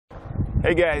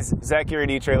Hey guys, Zach here at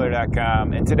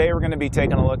etrailer.com, and today we're going to be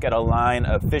taking a look at a line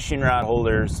of fishing rod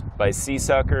holders by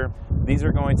SeaSucker. These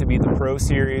are going to be the Pro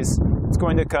Series. It's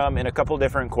going to come in a couple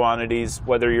different quantities,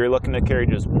 whether you're looking to carry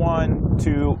just 1,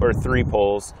 2, or 3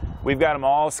 poles. We've got them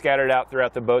all scattered out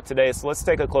throughout the boat today, so let's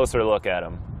take a closer look at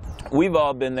them. We've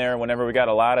all been there whenever we got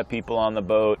a lot of people on the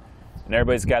boat, and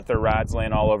everybody's got their rods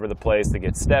laying all over the place. They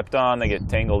get stepped on, they get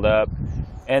tangled up.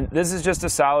 And this is just a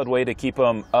solid way to keep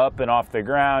them up and off the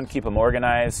ground, keep them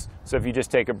organized. So if you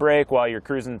just take a break while you're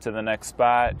cruising to the next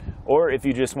spot, or if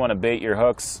you just want to bait your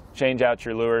hooks, change out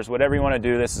your lures, whatever you want to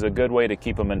do, this is a good way to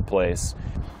keep them in place.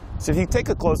 So if you take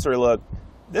a closer look,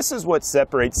 this is what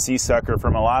separates SeaSucker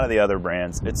from a lot of the other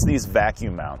brands. It's these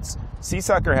vacuum mounts.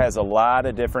 SeaSucker has a lot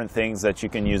of different things that you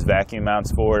can use vacuum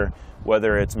mounts for,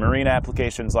 whether it's marine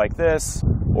applications like this,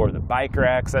 or the bike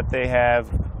racks that they have,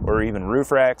 or even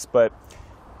roof racks. But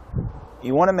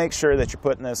you want to make sure that you're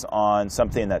putting this on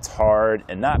something that's hard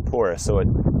and not porous, so it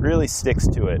really sticks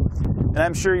to it. And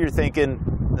I'm sure you're thinking,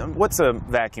 what's a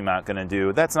vacuum mount going to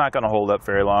do? That's not going to hold up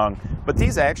very long. But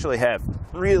these actually have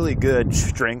really good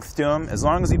strength to them, as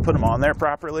long as you put them on there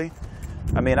properly.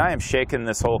 I mean, I am shaking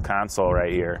this whole console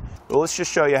right here. But let's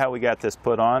just show you how we got this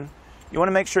put on. You want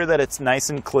to make sure that it's nice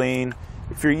and clean.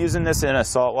 If you're using this in a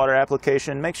saltwater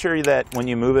application, make sure that when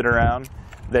you move it around,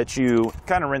 that you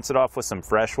kind of rinse it off with some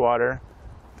fresh water.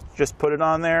 Just put it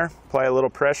on there, apply a little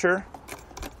pressure,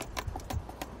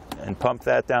 and pump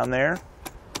that down there.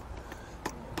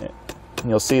 And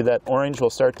you'll see that orange will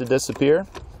start to disappear.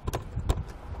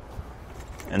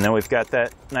 And then we've got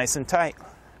that nice and tight.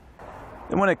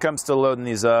 Then when it comes to loading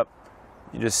these up,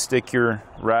 you just stick your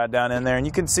rod down in there, and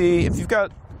you can see if you've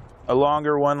got a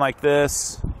longer one like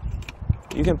this,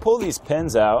 you can pull these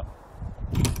pins out.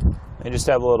 They just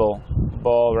have a little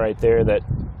ball right there that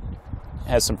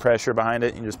has some pressure behind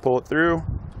it. You just pull it through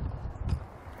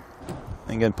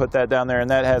and you can put that down there, and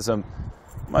that has a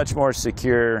much more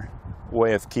secure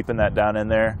way of keeping that down in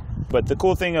there. But the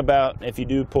cool thing about if you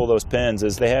do pull those pins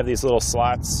is they have these little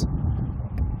slots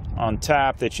on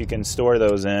top that you can store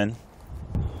those in.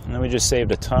 And then we just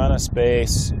saved a ton of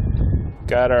space,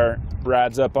 got our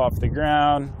rods up off the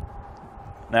ground.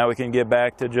 Now we can get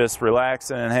back to just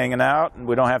relaxing and hanging out, and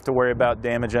we don't have to worry about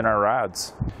damaging our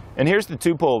rods. And here's the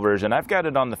 2-pole version. I've got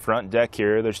it on the front deck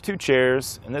here. There's 2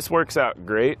 chairs, and this works out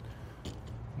great.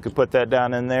 You could put that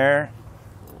down in there.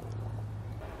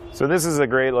 So this is a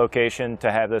great location to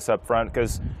have this up front,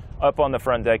 because up on the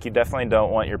front deck, you definitely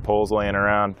don't want your poles laying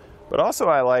around. But also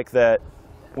I like that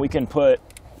we can put,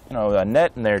 a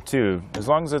net in there too. As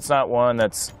long as it's not one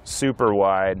that's super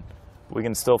wide, we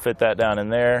can still fit that down in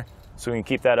there. So we can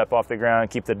keep that up off the ground,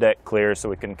 keep the deck clear so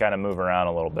we can kind of move around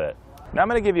a little bit. Now I'm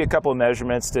going to give you a couple of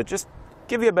measurements to just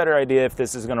give you a better idea if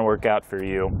this is going to work out for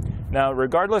you. Now,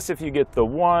 regardless if you get the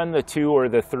 1, the 2, or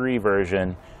the 3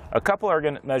 version, a couple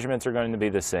of measurements are going to be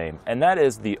the same, and that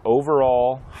is the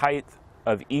overall height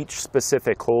of each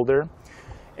specific holder,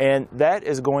 and that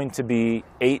is going to be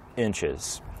 8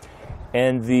 inches.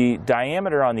 And the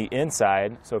diameter on the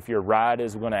inside, so if your rod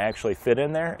is going to actually fit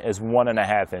in there, is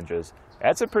 1.5 inches.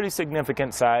 That's a pretty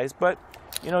significant size, but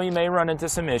you may run into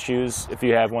some issues if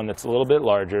you have one that's a little bit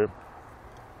larger.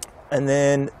 And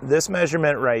then this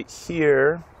measurement right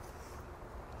here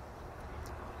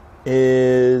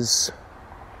is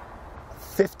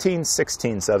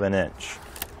 15/16 of an inch.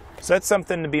 So that's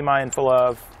something to be mindful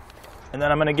of. And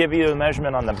then I'm going to give you a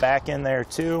measurement on the back end there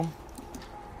too.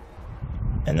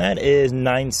 And that is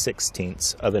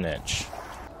 9/16 of an inch.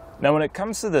 Now when it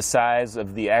comes to the size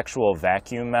of the actual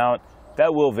vacuum mount,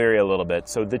 that will vary a little bit.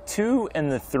 So the 2 and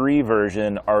the 3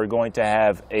 version are going to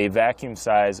have a vacuum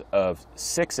size of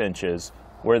 6 inches,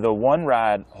 where the 1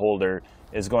 rod holder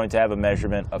is going to have a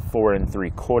measurement of 4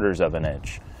 3/4 of an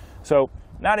inch. So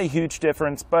not a huge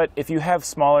difference, but if you have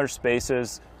smaller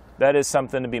spaces, that is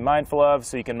something to be mindful of,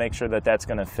 so you can make sure that that's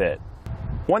going to fit.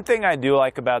 One thing I do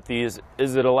like about these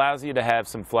is it allows you to have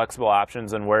some flexible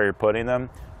options on where you're putting them.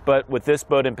 But with this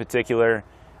boat in particular,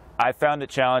 I found it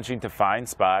challenging to find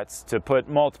spots to put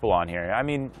multiple on here. I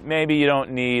mean, maybe you don't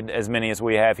need as many as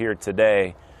we have here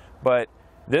today, but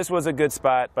this was a good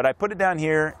spot. But I put it down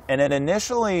here, and it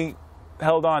initially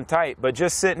held on tight, but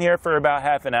just sitting here for about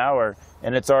half an hour,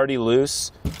 and it's already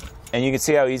loose, and you can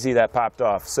see how easy that popped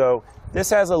off. So this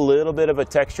has a little bit of a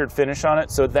textured finish on it,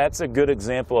 so that's a good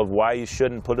example of why you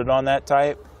shouldn't put it on that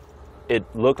tight. It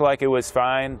looked like it was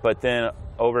fine, but then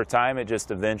over time it just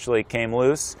eventually came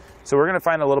loose. So we're going to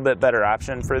find a little bit better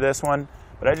option for this one,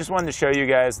 but I just wanted to show you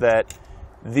guys that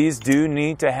these do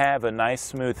need to have a nice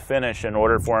smooth finish in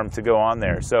order for them to go on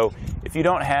there. So if you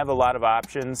don't have a lot of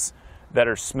options that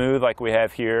are smooth like we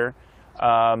have here,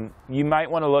 You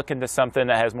might want to look into something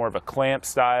that has more of a clamp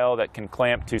style that can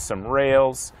clamp to some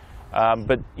rails.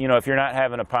 But you know, if you're not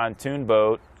having a pontoon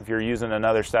boat, if you're using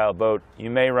another style boat, you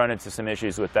may run into some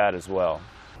issues with that as well.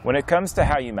 When it comes to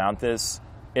how you mount this,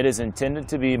 it is intended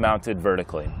to be mounted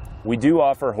vertically. We do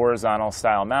offer horizontal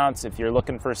style mounts if you're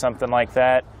looking for something like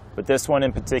that, but this one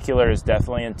in particular is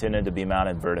definitely intended to be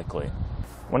mounted vertically.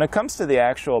 When it comes to the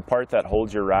actual part that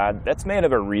holds your rod, that's made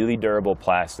of a really durable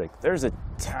plastic. There's a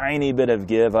tiny bit of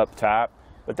give up top,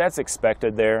 but that's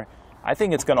expected there. I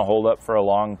think it's going to hold up for a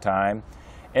long time.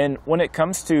 And when it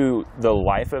comes to the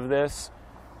life of this,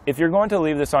 if you're going to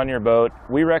leave this on your boat,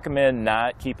 we recommend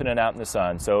not keeping it out in the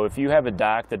sun. So if you have a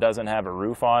dock that doesn't have a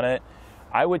roof on it,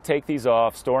 I would take these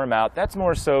off, store them out. That's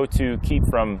more so to keep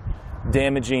from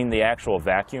damaging the actual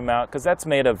vacuum mount, because that's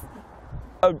made of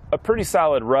a pretty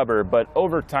solid rubber, but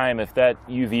over time, if that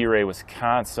UV ray was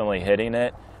constantly hitting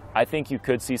it, I think you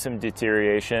could see some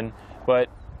deterioration. But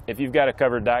if you've got a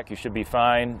covered dock, you should be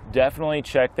fine. Definitely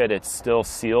check that it's still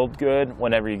sealed good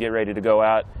whenever you get ready to go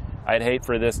out. I'd hate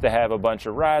for this to have a bunch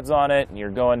of rods on it and you're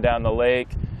going down the lake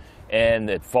and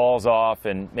it falls off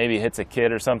and maybe hits a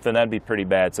kid or something. That'd be pretty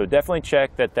bad. So definitely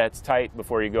check that that's tight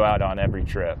before you go out on every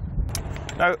trip.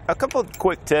 Now, a couple of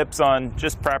quick tips on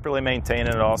just properly maintaining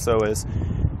it also is,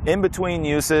 in between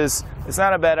uses, it's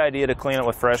not a bad idea to clean it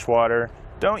with fresh water.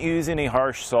 Don't use any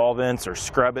harsh solvents or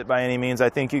scrub it by any means. I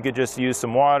think you could just use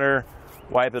some water,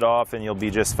 wipe it off, and you'll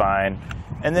be just fine.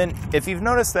 And then if you've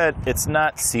noticed that it's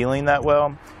not sealing that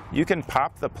well, you can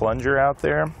pop the plunger out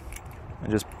there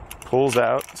and just pulls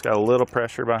out. It's got a little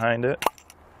pressure behind it.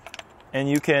 And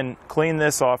you can clean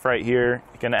this off right here.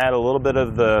 You can add a little bit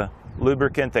of the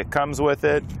lubricant that comes with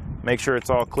it. Make sure it's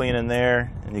all clean in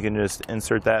there, and you can just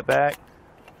insert that back.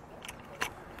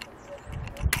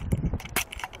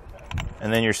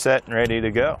 And then you're set and ready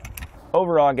to go.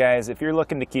 Overall, guys, if you're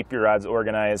looking to keep your rods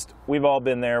organized, we've all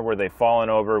been there where they've fallen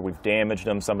over, we've damaged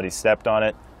them, somebody stepped on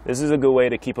it. This is a good way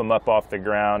to keep them up off the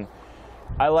ground.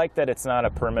 I like that it's not a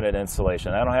permanent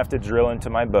installation. I don't have to drill into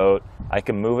my boat. I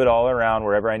can move it all around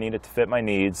wherever I need it to fit my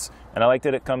needs. And I like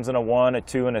that it comes in a 1, a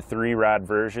 2, and a 3 rod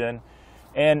version.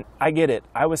 And I get it.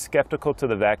 I was skeptical to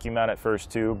the vacuum mount at first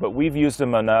too, but we've used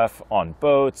them enough on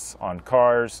boats, on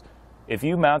cars. If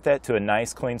you mount that to a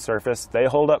nice clean surface, they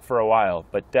hold up for a while,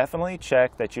 but definitely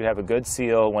check that you have a good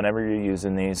seal whenever you're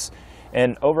using these.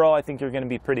 And overall, I think you're going to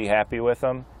be pretty happy with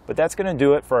them. But that's going to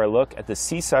do it for our look at the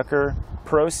SeaSucker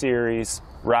Pro Series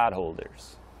rod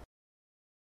holders.